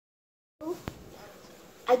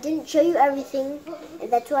I didn't show you everything,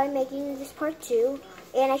 and that's why I'm making this part 2.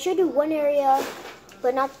 And I showed you one area,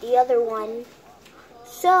 but not the other one.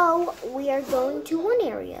 So, we are going to one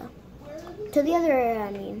area. To the other area,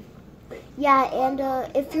 I mean. Yeah, and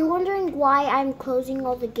if you're wondering why I'm closing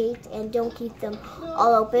all the gates and don't keep them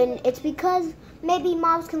all open, it's because maybe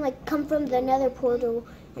mobs can like come from the nether portal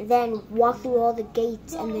and then walk through all the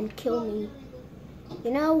gates and then kill me.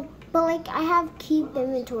 You know? But like, I have keep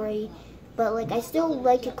inventory, but like, I still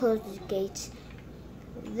like to close the gates.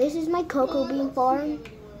 This is my cocoa bean farm.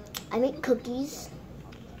 I make cookies.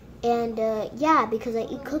 And yeah, because I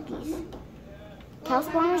eat cookies. Cow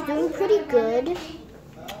spawner's doing pretty good.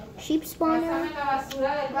 Sheep spawner,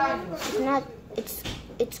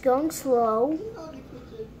 it's going slow.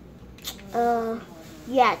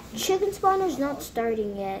 Yeah, chicken spawner's not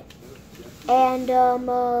starting yet. And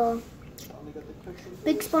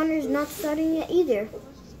big spawner's not starting yet either.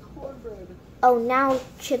 Oh, now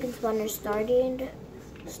chicken spawner's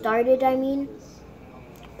started, I mean.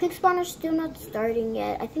 Pig spawner's still not starting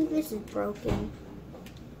yet. I think this is broken.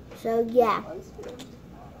 So yeah.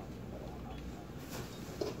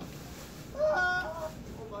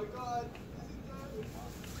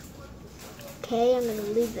 Okay, I'm gonna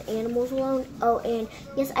leave the animals alone. Oh, and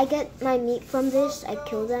yes, I get my meat from this. I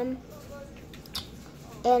kill them.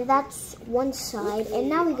 And that's one side. And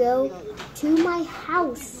now we go to my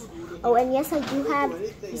house. Oh, and yes, I do have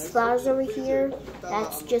these flowers over here.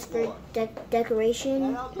 That's just for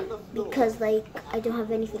decoration because, like, I don't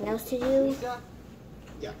have anything else to do.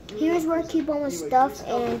 Here's where I keep all my stuff.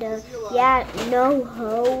 And, yeah, no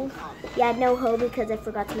hoe. Yeah, no hoe because I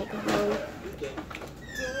forgot to make a hoe.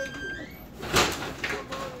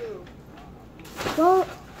 Well,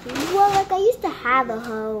 like I used to have a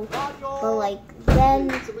hoe, but like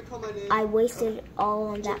then I wasted it all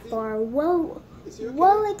on that farm. Well,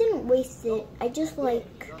 I didn't waste it. I just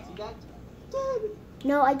like,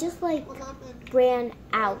 no, I just like ran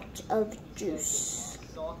out of juice.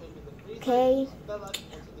 Okay,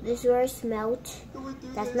 this is where I smelt.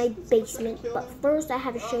 That's my basement. But first I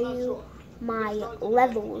have to show you my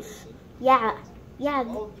levels. Yeah.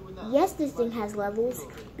 Yes, this thing has levels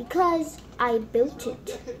because I built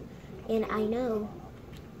it, and I know.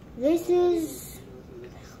 This is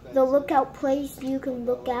the lookout place. You can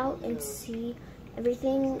look out and see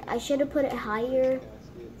everything. I should have put it higher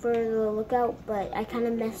for the lookout, but I kind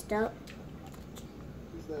of messed up.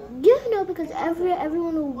 You know, because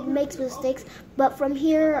everyone who makes mistakes. But from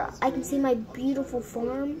here, I can see my beautiful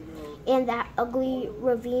farm and that ugly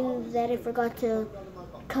ravine that I forgot to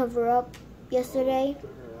cover up yesterday,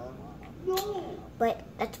 but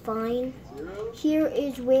that's fine. Here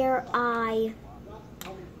is where I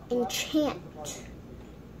enchant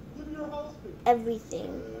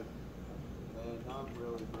everything.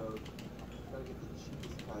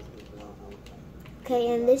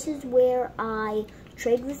 Okay, and this is where I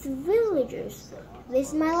trade with villagers. This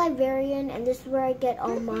is my librarian, and this is where I get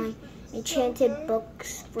all my enchanted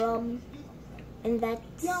books from. And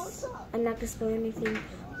that's, I'm not gonna spoil anything,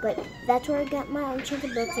 but that's where I get my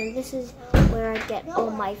enchanted books, and this is where I get all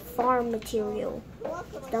my farm material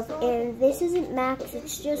stuff. And this isn't max,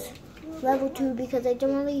 it's just level 2 because I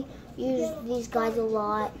don't really use these guys a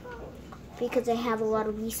lot because I have a lot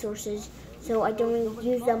of resources, so I don't really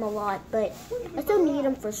use them a lot, but I still need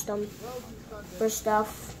them for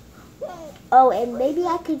stuff. Oh, and maybe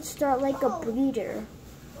I could start like a breeder.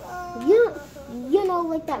 You know,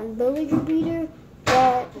 like that villager breeder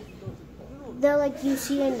that like you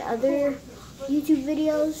see in other YouTube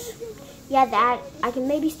videos. Yeah, that I can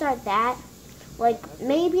maybe start that. Like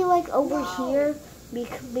maybe like over here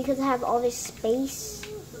because I have all this space.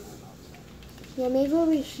 Yeah, maybe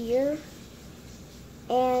over here.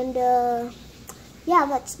 And yeah,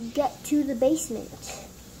 let's get to the basement.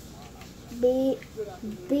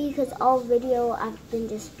 Because all video I've been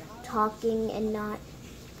just talking and not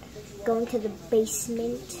going to the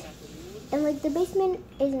basement. And like the basement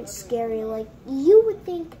isn't scary. Like you would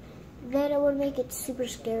think that it would make it super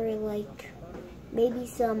scary, like maybe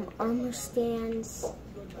some armor stands.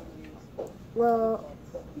 Well,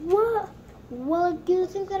 what? Well, do you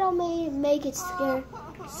think that I'll make it scary?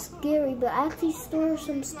 But I actually store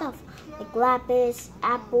some stuff like lapis,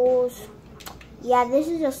 apples. Yeah, this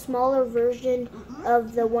is a smaller version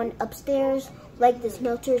of the one upstairs. Like the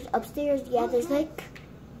smelters upstairs. Yeah, there's like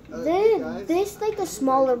this like a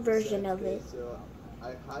smaller version of it.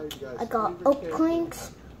 I got oak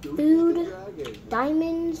planks, food,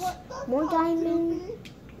 diamonds, more diamond,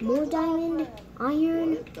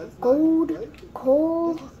 iron, gold,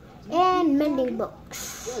 coal, and mending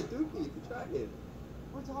books. Yeah, Doofy the dragon.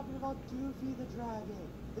 We're talking about Doofy the dragon.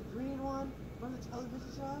 The green one from the television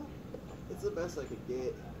show? It's the best I could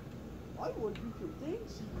get. I want you to think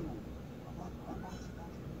to you.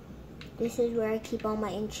 This is where I keep all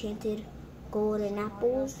my enchanted golden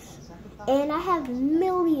apples. And I have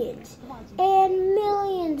millions and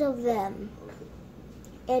millions of them.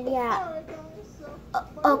 And yeah.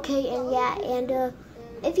 Okay, and yeah, and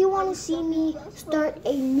if you want to see me start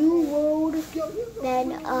a new world,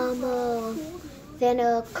 then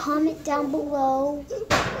comment down below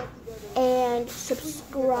and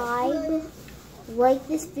subscribe, like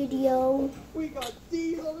this video,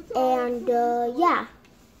 and yeah,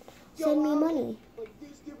 send me money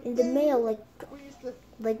in the mail,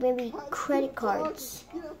 like maybe credit cards.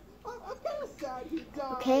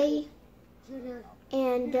 Okay,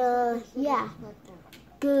 and yeah.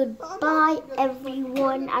 Goodbye,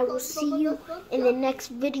 everyone. I will see you in the next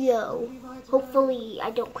video. Hopefully,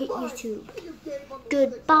 I don't quit YouTube.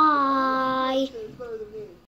 Goodbye.